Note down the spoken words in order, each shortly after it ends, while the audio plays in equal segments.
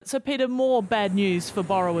So, Peter, more bad news for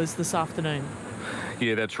borrowers this afternoon.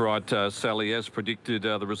 Yeah, that's right, Sally. As predicted,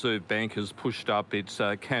 the Reserve Bank has pushed up its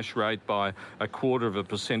cash rate by a quarter of a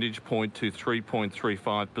percentage point to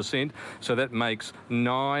 3.35%. So that makes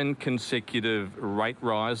 9 consecutive rate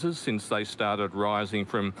rises since they started rising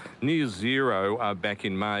from near zero back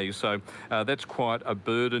in May. So that's quite a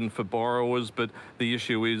burden for borrowers. But the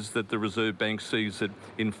issue is that the Reserve Bank sees that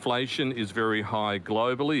inflation is very high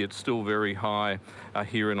globally. It's still very high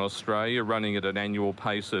here in Australia, running at an annual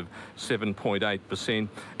pace of 7.8%.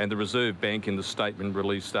 And the Reserve Bank, in the statement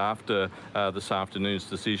released after this afternoon's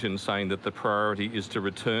decision, saying that the priority is to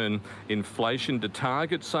return inflation to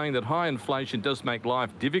target, saying that high inflation does make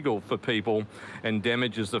life difficult for people and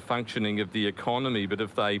damages the functioning of the economy. But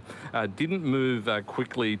if they didn't move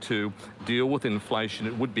quickly to deal with inflation,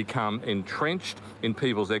 it would become entrenched in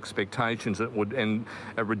people's expectations. And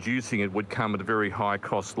reducing it would come at a very high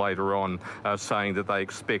cost later on, saying that they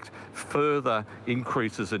expect further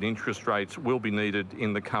increases in interest rates will be needed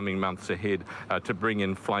in the coming months ahead to bring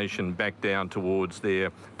inflation back down towards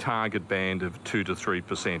their target band of 2 to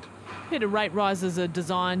 3%. Peter, rate rises are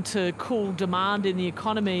designed to cool demand in the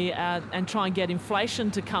economy and try and get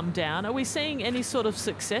inflation to come down. Are we seeing any sort of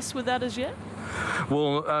success with that as yet?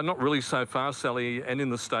 Well, not really so far, Sally. And in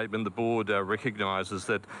the statement, the board recognises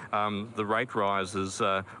that the rate rises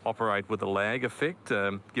operate with a lag effect,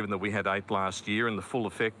 given that we had 8 last year, and the full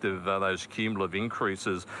effect of those cumulative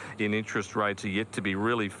increases in interest rates are yet to be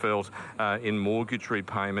really felt in mortgage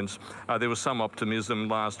repayments. There was some optimism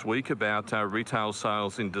last week about retail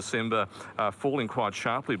sales in December falling quite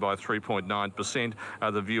sharply by 3.9%.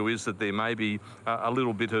 The view is that there may be a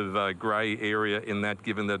little bit of grey area in that,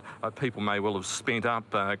 given that people may well have spent up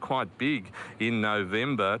quite big in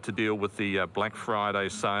November to deal with the Black Friday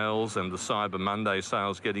sales and the Cyber Monday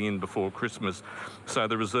sales getting in before Christmas. So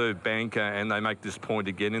the Reserve Bank, and they make this point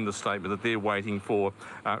again in the statement, that they're waiting for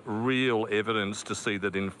real evidence to see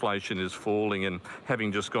that inflation is falling. And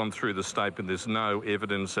having just gone through the statement, there's no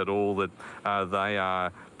evidence at all that they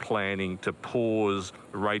are planning to pause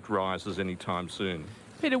rate rises anytime soon.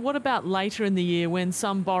 Peter, what about later in the year when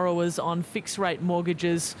some borrowers on fixed rate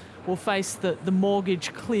mortgages will face the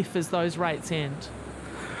mortgage cliff as those rates end?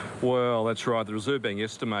 Well, that's right. The Reserve Bank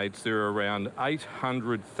estimates there are around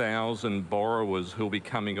 800,000 borrowers who'll be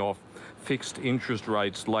coming off fixed interest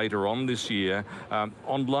rates later on this year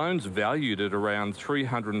on loans valued at around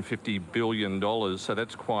 $350 billion. So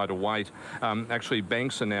that's quite a weight. Actually,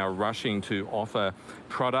 banks are now rushing to offer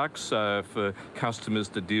products for customers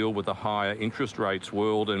to deal with the higher interest rates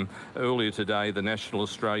world. And earlier today, the National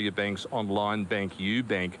Australia Bank's online bank,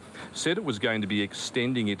 UBank, said it was going to be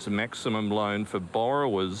extending its maximum loan for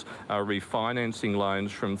borrowers refinancing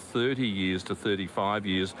loans from 30 years to 35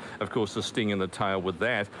 years. Of course, the sting in the tail with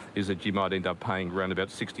that is that you might end up paying around about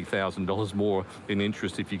 $60,000 more in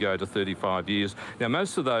interest if you go to 35 years. Now,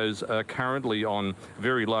 most of those are currently on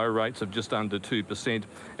very low rates of just under 2%.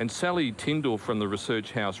 And Sally Tyndall from the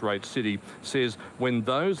research house Rate City says when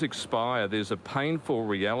those expire, there's a painful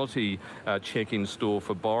reality check in store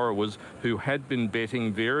for borrowers who had been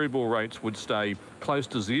betting variable rates would stay close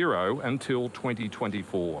to zero until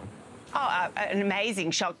 2024. Oh, an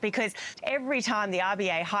amazing shock, because every time the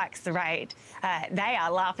RBA hikes the rate, they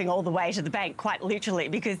are laughing all the way to the bank, quite literally,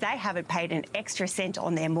 because they haven't paid an extra cent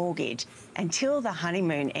on their mortgage until the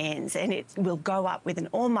honeymoon ends, and it will go up with an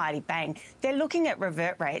almighty bang. They're looking at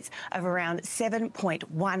revert rates of around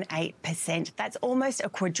 7.18%. That's almost a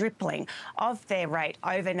quadrupling of their rate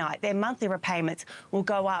overnight. Their monthly repayments will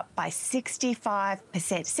go up by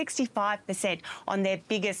 65% on their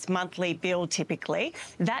biggest monthly bill typically.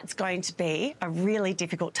 That's going to be a really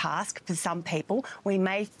difficult task for some people. We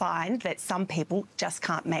may find that some people just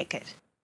can't make it.